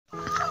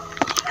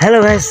Hello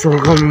guys,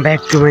 welcome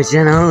back to my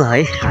channel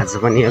है। आज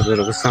पनि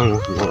हजुरहरूको सँग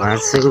म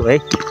आएको छु है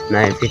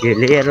नयाँ भिडियो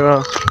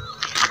लिएर।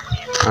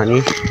 अनि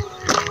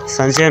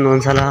सन्चै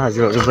हुनुहुन्छ होला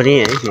हजुरहरू पनि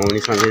है, म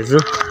पनि सन्चै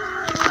छु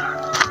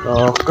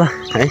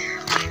है।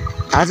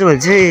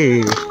 आजभोलि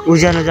चाहिँ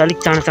उज्यालो चाहिँ अलिक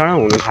चाँडो चाँडो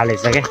हुनु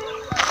थालेछ क्या।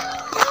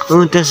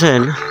 त्यसो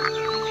होइन,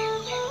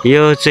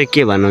 यो चाहिँ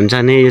के भन्नुहुन्छ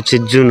भने यो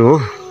चाहिँ जुन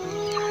हो।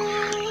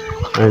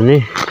 अनि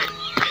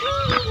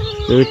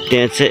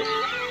त्यहाँ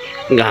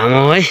चाहिँ घाम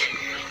हो है।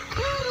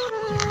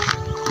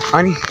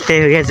 अनि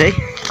त्यही हो क्या चाहिँ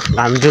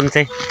घाम जुन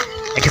चाहिँ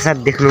एकैसाथ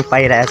देख्नु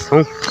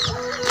पाइरहेको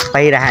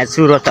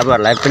छु र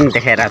तपाईँहरूलाई पनि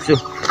देखाइरहेको छु।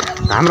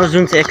 हाम्रो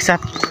जुन चाहिँ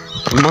एकसाथ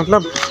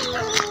मतलब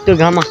त्यो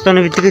घाम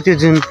अस्ताउने बित्तिकै त्यो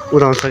जुन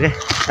उडाउँछ क्या,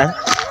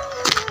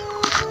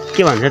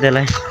 के भन्छ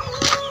त्यसलाई,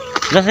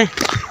 जस्तै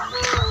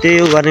त्यो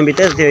यो गर्ने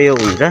बित्तिकै त्यो यो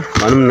हुन्छ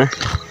भनौँ न।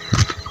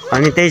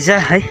 अनि त्यही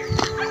छ है,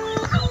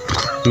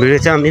 भिडियो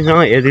चाहिँ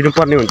अन्तिमसम्म हेरिदिनु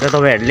पर्ने हुन्छ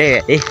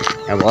तपाईँहरूले है।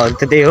 अब अरू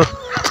त त्यही हो,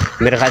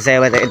 मेरो खास चाहिँ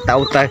अब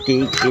यताउता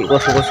के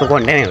कसो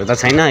कन्टेन्टहरू त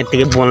छैन,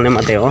 यत्तिकै बोल्ने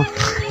मात्रै हो।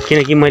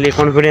 किनकि मैले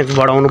कन्फिडेन्स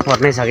बढाउनु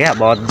पर्ने छ क्या।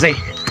 अब अझै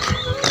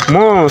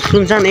म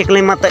सुनसान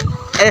एक्लै मात्रै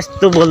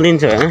यस्तो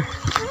बोलिदिन्छु होइन,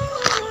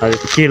 हजुर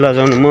के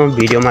लजाउनु म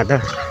भिडियोमा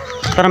त।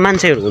 तर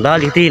मान्छेहरू हुँदा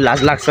अलिकति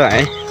लाज लाग्छ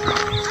है।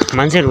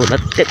 मान्छेहरू हुँदा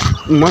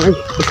मलाई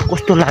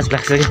कस्तो लाज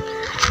लाग्छ क्या।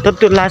 तर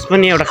त्यो लाज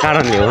पनि एउटा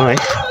कारणले हो है।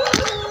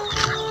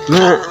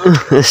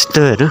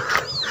 यस्तोहरू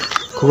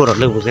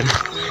कुकुरहरूले बोकेर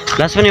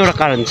लाज पनि एउटा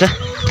कारण छ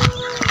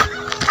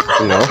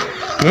हो,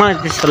 मलाई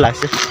त्यस्तो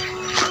लाग्छ।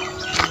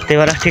 त्यही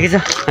भएर ठिकै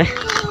छ है,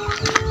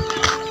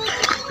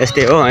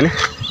 यस्तै हो होइन।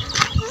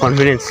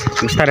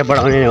 कन्फिडेन्स बिस्तारै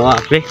बढाउने हो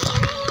आफूले,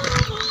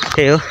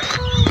 त्यही हो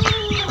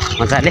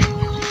मजाले।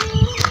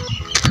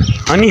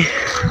 अनि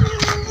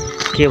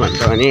के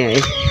भन्छ भने है,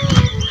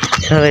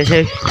 सबै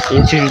चाहिँ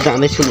इन्स्टिट्युट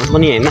जाँदैछु म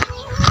पनि होइन।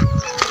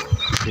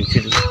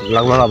 इन्स्टिट्युट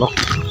लगभग अब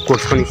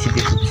कोर्स पनि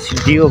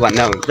सिद्धियो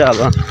भन्दा हुन्छ।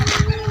 अब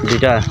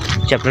 2टा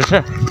च्याप्टर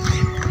छ,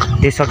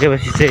 त्यो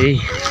सकेपछि चाहिँ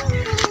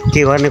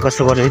के गर्ने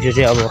कसो गर्ने त्यो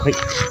चाहिँ अब खै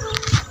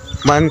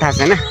मलाई पनि थाहा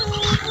छैन।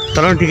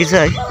 तर ठिकै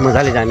छ है,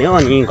 मजाले जाने हो।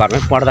 अनि घरमै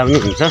पढ्दा पनि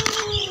हुन्छ,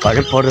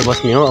 घरमै पढ्दै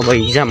बस्ने हो। अब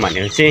इक्जाम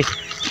भनेको चाहिँ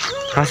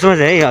खासमा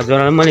चाहिँ है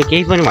हजुरहरूलाई मैले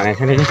केही पनि भनेको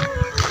छैन कि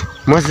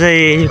म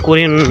चाहिँ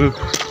कोरियन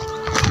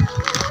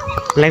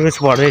ल्याङ्ग्वेज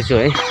पढ्दैछु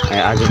है।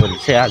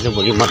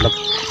 आजभोलि मतलब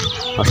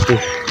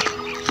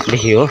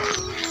अस्तिदेखि हो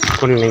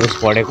कोरियन ल्याङ्ग्वेज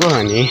पढेको।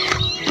 अनि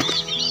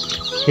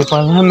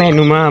नेपालमा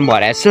मेनुमा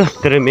भराएको छु,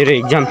 तर मेरो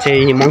इक्जाम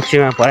चाहिँ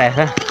मङ्सिरमा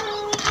पराएको छ।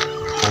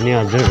 अनि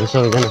हजुरहरू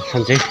सबैजना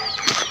सन्चै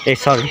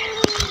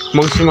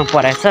मङ्सिरमा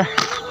पराएको छ।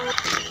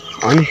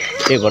 अनि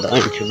त्यही भएर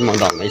इन्स्टिट्युटमा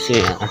जाँदैछु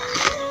यहाँ।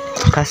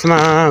 खासमा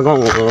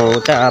गाउँ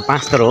उता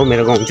 5 तर हो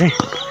मेरो गाउँ चाहिँ।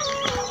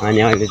 अनि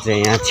अहिले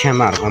चाहिँ यहाँ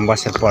छ्यामाहरूकोमा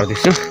बसेर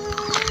पढ्दैछु।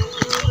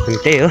 अनि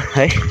त्यही हो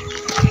है,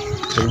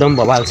 एकदम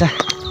बवाल छ,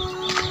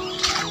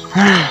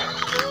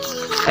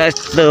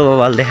 यस्तो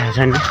बवाल देखाएको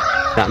छ नि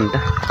काम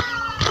त।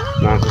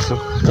 मान्छे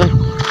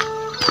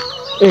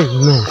ए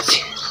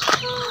मान्छे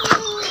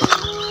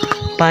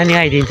पानी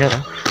आइदिन्छ र।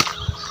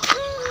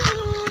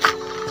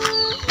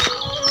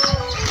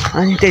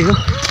 अनि त्यही हो,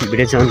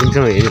 भिडियो चाहिँ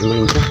अन्तिमसम्म हेर्नु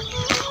हुन्छ।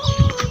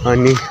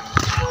 अनि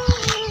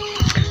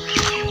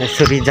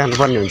यसरी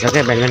जानुपर्ने हुन्छ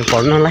क्या बिहान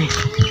पढ्नलाई।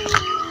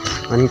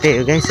 अनि त्यही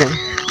हो गाइस,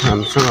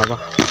 हामीसँग अब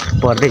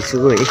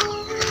पढ्दैछु है,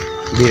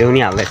 भिडियो पनि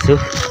हाल्दैछु।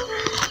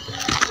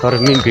 तर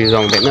पनि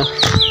भिडियो आउँदैन।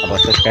 अब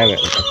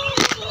सब्सक्राइबरहरू त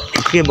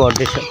के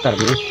बढ्दैछ, तर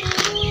पनि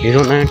भिडियो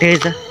नयाँ ठिकै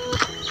छ।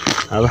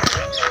 अब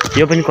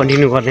यो पनि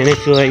कन्टिन्यू गर्ने नै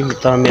छु है।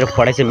 तर मेरो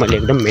पढाइ चाहिँ मैले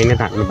एकदम मेहनत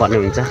हाल्नुपर्ने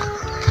हुन्छ।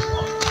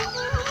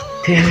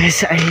 त्यही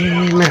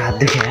भएर मेरो हात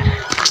दुख्यो यार।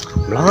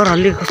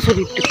 भ्लगरहरूले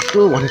कसरी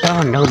त्यस्तो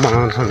घन्टाको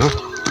बनाउँछन् हो,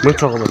 मैले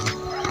चोको बस्छु।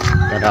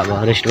 तर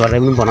अब रेस्ट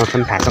गरेर पनि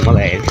बनाउँछन्, थाहा छ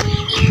मलाई।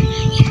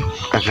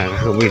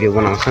 कहाँ भिडियो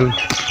बनाउँछन्,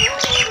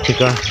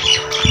 ठिक्क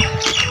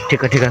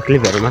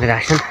क्लिपहरू मात्रै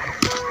राख्छन्।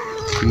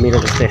 मेरो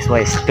जस्तो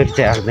यस्तो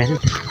चाहिँ राख्दैन।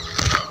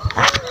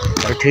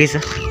 तर ठिकै छ।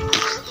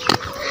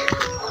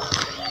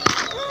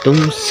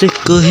 तुमसे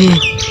कोही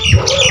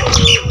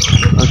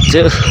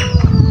त्यो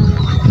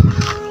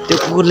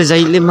कुकुरले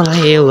जहिले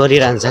मलाई यो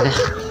गरिरहन्छ क्या।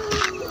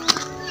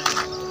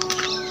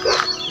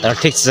 तर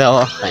ठिक छ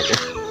हो होइन।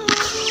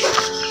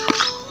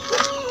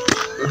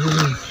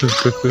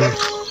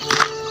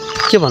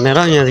 के भन्ने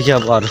र यहाँदेखि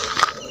अब अरू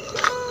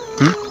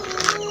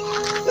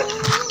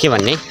के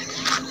भन्ने।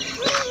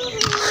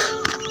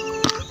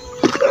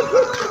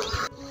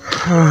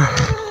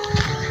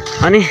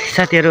 अनि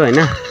साथीहरू होइन,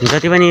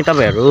 जति पनि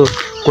तपाईँहरू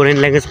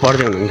कोरियन ल्याङ्ग्वेज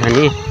पढ्दै हुनुहुन्छ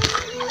नि,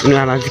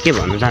 उनीहरूलाई चाहिँ के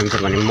भन्न चाहन्छु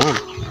भने म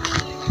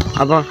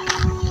अब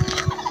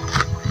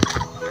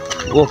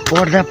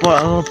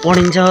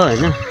पढिन्छ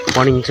होइन,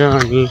 पढिन्छ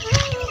नि।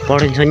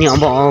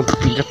 अब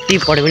जति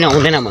पढे पनि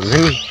आउँदैन भन्छ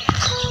नि,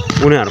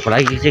 उनीहरूको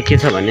लागि चाहिँ के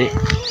छ भने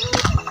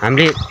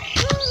हामीले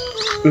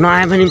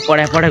नआए पनि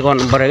पढाइ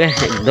गर्नु पऱ्यो क्या।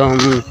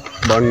 एकदम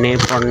पढ्ने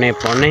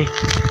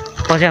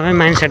पछि आफै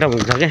माइन्ड सेटअप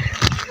हुन्छ क्या।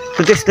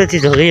 त्यस्तो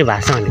चिज हो कि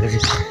भाषा भनेको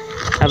चाहिँ।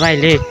 अब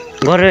अहिले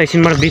गरेर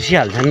एकछिनबाट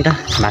बिर्सिहाल्छ नि त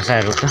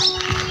भाषाहरू त,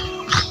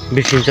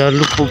 बिर्सिन्छ।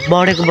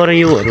 बढेको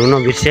योहरू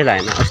नबिर्सेला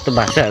होइन, यस्तो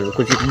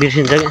भाषाहरूको चिज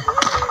बिर्सिन्छ क्या।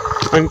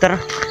 अनि तर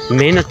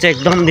मेहनत चाहिँ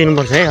एकदम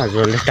दिनुपर्छ है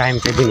हजुरहरूले टाइम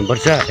चाहिँ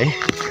दिनुपर्छ है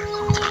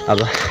अब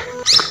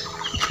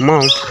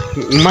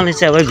मलाई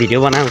चाहिँ अब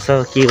भिडियो बनाउँछ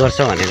के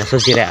गर्छ भनेर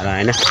सोचिरहेको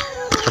होइन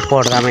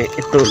पढ्दामा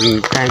यस्तो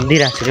टाइम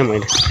दिइरहेको छु क्या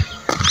मैले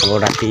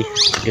अब राति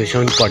दिउँसो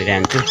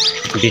पढिरहन्छु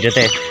भिडियो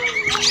त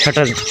छट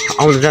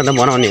आउँदा जाँदा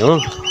बनाउने हो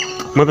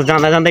म त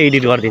जाँदा जाँदा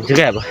एडिट गरिदिन्छु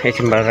क्या अब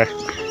एकछिनबाट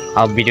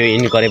अब भिडियो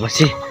इन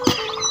गरेपछि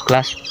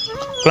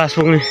क्लास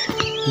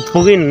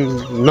पुगि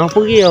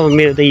नपुगी अब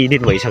मेरो त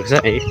एडिट भइसक्छ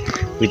है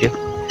भिडियो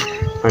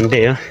अनि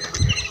त्यही हो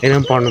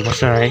एकदम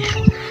पढ्नुपर्छ है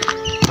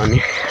अनि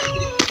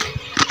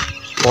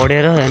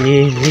पढेर अनि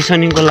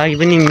लिसनिङको लागि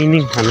पनि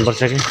मिनिङ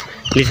हाल्नुपर्छ क्या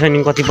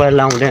लिसनिङ कतिपय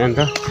लाउँदैन नि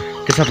त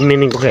त्यो सब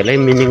मिनिङको खेलै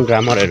मिनिङ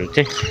ग्रामरहरू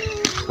चाहिँ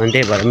अनि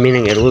त्यही भएर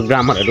मिनिङहरू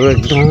ग्रामरहरू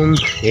एकदम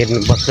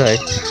हेर्नुपर्छ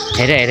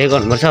है हेरे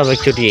गर्नुपर्छ अब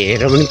एकचोटि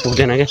हेरेर पनि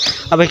पुग्दैन क्या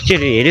अब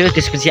एकचोटि हेऱ्यो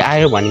त्यसपछि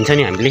आयो भनिन्छ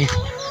नि हामीले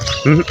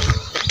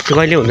त्यो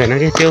कहिले हुँदैन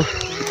क्या त्यो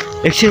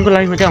एकछिनको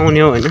लागि मात्रै आउने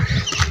हो होइन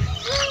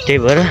त्यही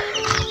भएर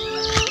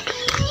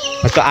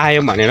त्यो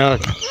आयो भनेर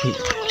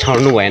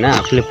छोड्नु भएन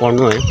आफूले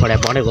पढ्नु है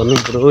पढाइ गर्नु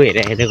पऱ्यो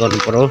हेरे गर्नु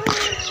पऱ्यो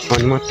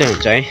अनि मात्रै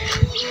हुन्छ है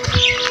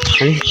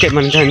अनि त्यही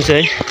भन्न चाहन्छु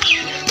है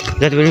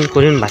जति पनि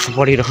कोरियन भाषा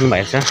पढिराख्नु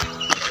भएको छ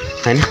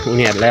होइन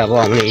उनीहरूलाई अब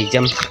आउने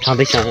इक्जाम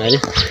छँदैछ होइन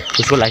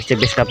उसको लागि चाहिँ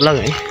बेस्ट अफ लक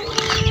है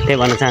त्यही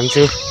भन्न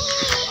चाहन्छु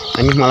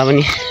अनि मलाई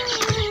पनि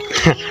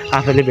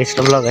आफैले बेस्ट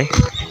अफ लक है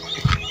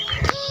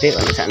त्यही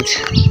भन्न चाहन्छु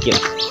के हो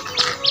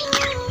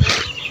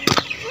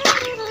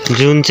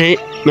जुन चाहिँ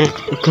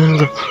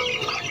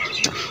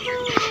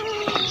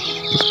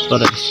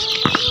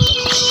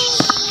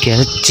क्या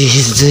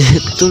चीज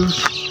तुम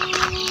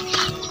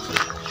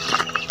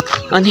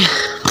अनि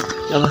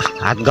अब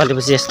हात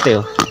गलेपछि यस्तै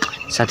हो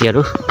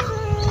साथीहरू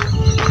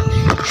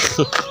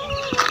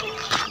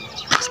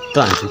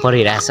यस्तो हात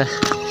परिरहेछ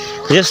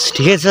जस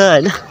ठिकै छ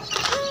होइन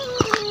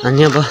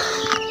अनि अब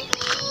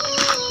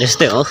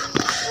यस्तै हो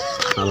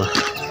अब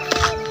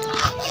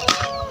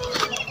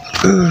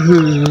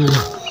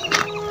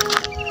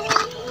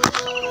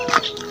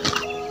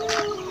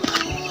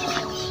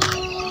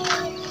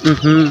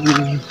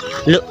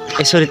लु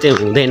यसरी चाहिँ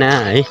हुँदैन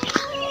है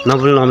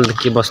नबोल्नु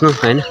के बस्नु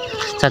होइन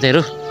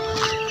साथीहरू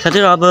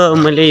अब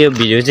मैले यो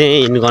भिडियो चाहिँ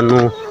इन गर्नु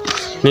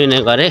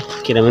निर्णय गरेँ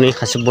किनभने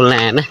खासै बोल्न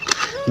आएन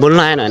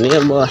भने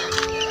अब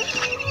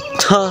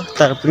छ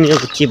तर पनि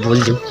अब के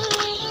बोलिदिउँ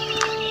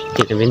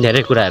किनभने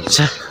धेरै कुराहरू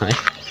छ है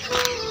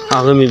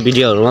आगामी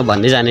भिडियोहरूमा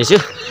भन्दै जानेछु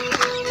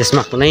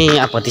त्यसमा कुनै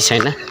आपत्ति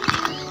छैन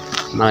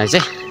मलाई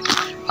चाहिँ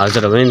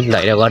हजुरहरू पनि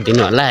धैर्य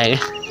गरिदिनु होला है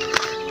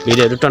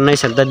भिडियोहरू टन्नै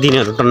छ त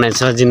दिनहरू टन्नै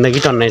छ जिन्दगी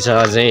टन्नै छ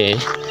अझै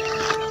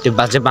त्यो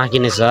बात चाहिँ बाँकी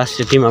नै छ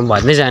त्यतिमा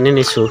भन्दै जाने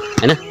नै छु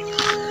होइन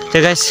त्यो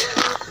गाइस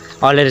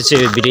अलेर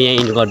चाहिँ भिडियो यहाँ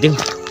इन गरिदिउँ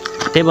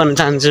त्यही भन्न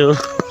चाहन्छु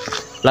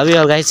लभ यु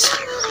अल गाइस